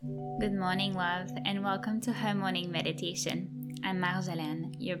Good morning, love, and welcome to her morning meditation. I'm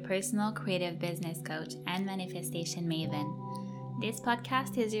Marjolaine, your personal creative business coach and manifestation maven. This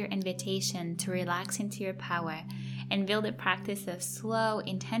podcast is your invitation to relax into your power and build a practice of slow,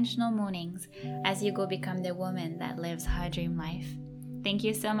 intentional mornings as you go become the woman that lives her dream life. Thank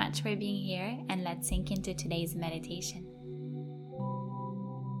you so much for being here, and let's sink into today's meditation.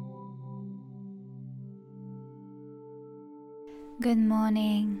 Good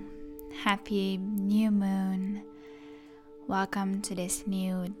morning. Happy new moon. Welcome to this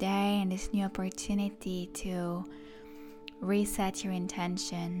new day and this new opportunity to reset your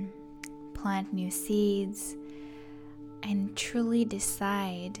intention, plant new seeds, and truly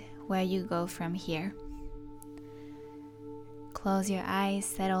decide where you go from here. Close your eyes,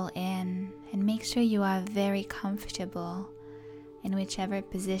 settle in, and make sure you are very comfortable in whichever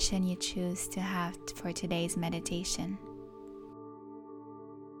position you choose to have for today's meditation.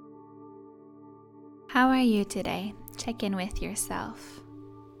 How are you today? Check in with yourself.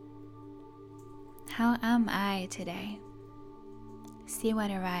 How am I today? See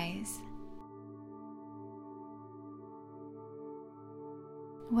what arises.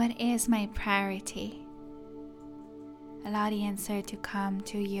 What is my priority? Allow the answer to come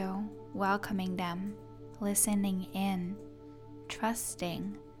to you, welcoming them, listening in,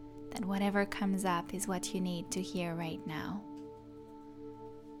 trusting that whatever comes up is what you need to hear right now.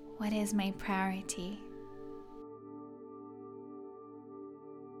 What is my priority?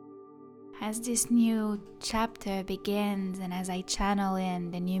 As this new chapter begins and as I channel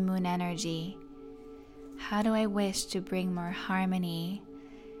in the new moon energy, how do I wish to bring more harmony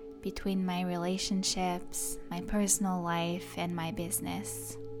between my relationships, my personal life, and my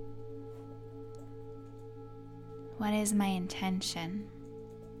business? What is my intention?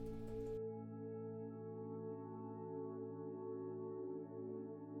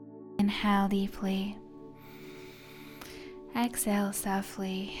 Inhale deeply. Exhale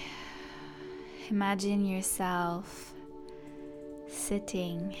softly. Imagine yourself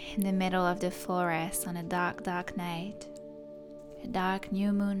sitting in the middle of the forest on a dark, dark night, a dark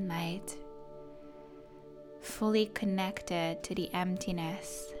new moon night, fully connected to the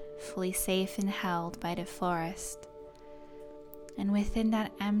emptiness, fully safe and held by the forest. And within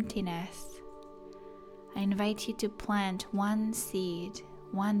that emptiness, I invite you to plant one seed,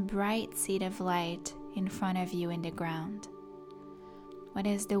 one bright seed of light in front of you in the ground. What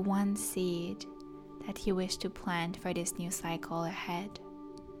is the one seed that you wish to plant for this new cycle ahead?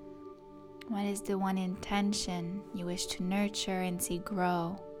 What is the one intention you wish to nurture and see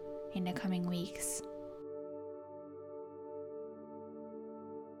grow in the coming weeks?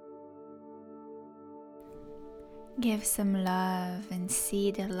 Give some love and see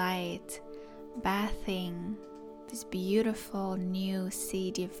the light bathing this beautiful new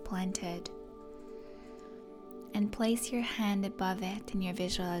seed you've planted, and place your hand above it in your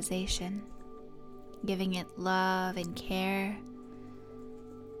visualization, giving it love and care,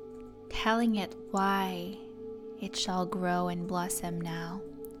 telling it why it shall grow and blossom now,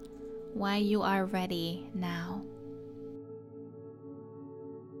 why you are ready now.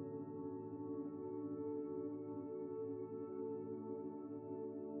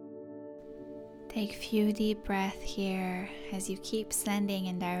 Take a few deep breaths here as you keep sending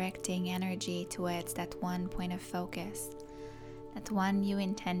and directing energy towards that one point of focus, that one new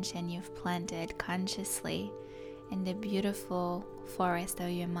intention you've planted consciously in the beautiful forest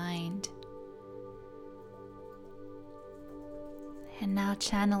of your mind. And now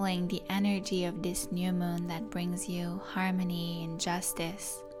channeling the energy of this new moon that brings you harmony and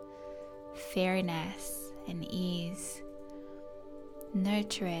justice, fairness and ease.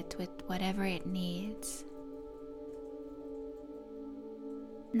 Nurture it with whatever it needs.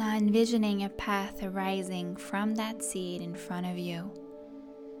 Now envisioning a path arising from that seed in front of you.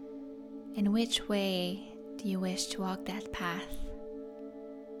 In which way do you wish to walk that path?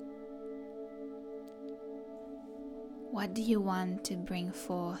 What do you want to bring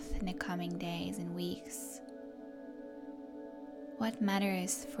forth in the coming days and weeks? What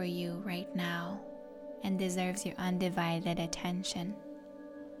matters for you right now and deserves your undivided attention?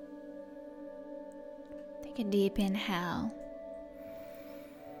 Take a deep inhale.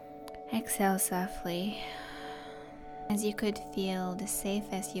 Exhale softly. As you could feel the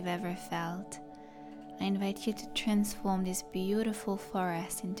safest you've ever felt, I invite you to transform this beautiful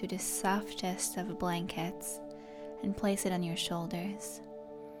forest into the softest of blankets and place it on your shoulders,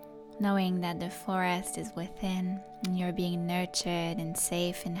 knowing that the forest is within and you're being nurtured and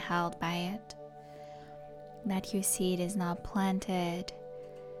safe and held by it. That your seed is now planted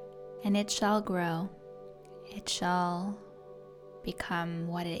and it shall grow. It shall become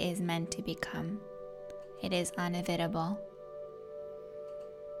what it is meant to become. It is unavoidable.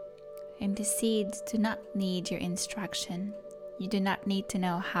 And the seeds do not need your instruction. You do not need to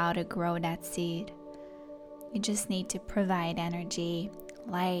know how to grow that seed. You just need to provide energy,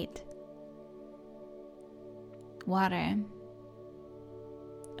 light, water,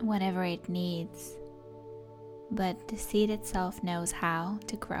 whatever it needs. But the seed itself knows how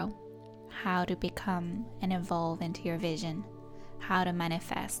to grow, how to become and evolve into your vision, how to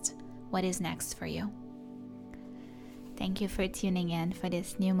manifest what is next for you. Thank you for tuning in for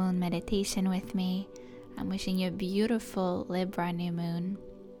this new moon meditation with me. I'm wishing you a beautiful Libra new moon,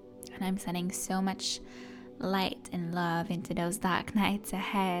 and I'm sending so much light and love into those dark nights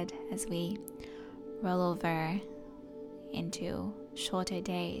ahead as we roll over into shorter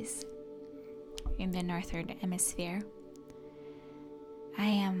days in the northern hemisphere. I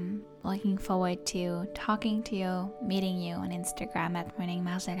am looking forward to talking to you, meeting you on Instagram at Morning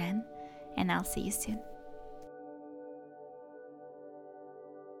Marjolaine, and I'll see you soon.